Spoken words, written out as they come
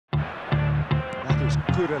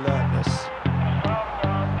shows good alertness.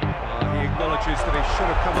 He acknowledges that he should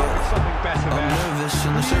have come up with something better there. I'm nervous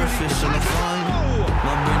on the surface and I'm fine.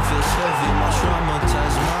 My brain feels heavy, my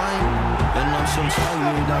traumatized mind. And I'm so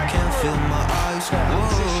tired, I can't feel my eyes.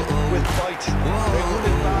 With fight, they will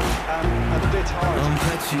be back and a bit hard. I'm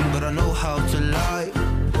petty, but I know how to lie.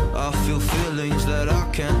 I feel feelings that I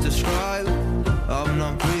can't describe. I'm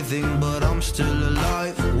not breathing, but I'm still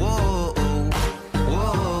alive. Whoa,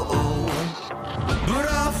 whoa. But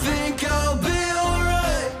I think I'll be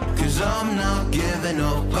alright, 'cause I'm not giving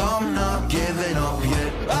up, I'm not giving up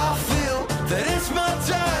yet. I feel that it's my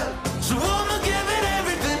time, so I'ma give it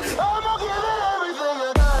everything. I'ma give it everything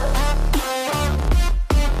I got.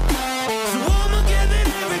 So I'ma give it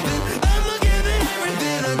everything, I'ma give it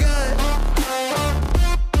everything I got.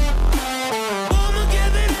 I'ma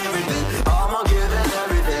give it everything, I'ma give it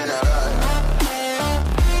everything I got.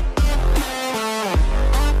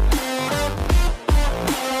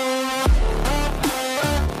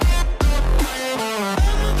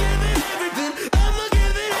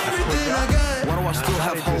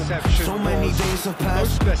 So many days have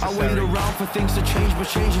passed. I wait around for things to change, but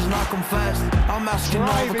change is not come fast. I'm asking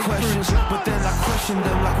all the questions, but then I question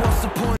them like, what's the point?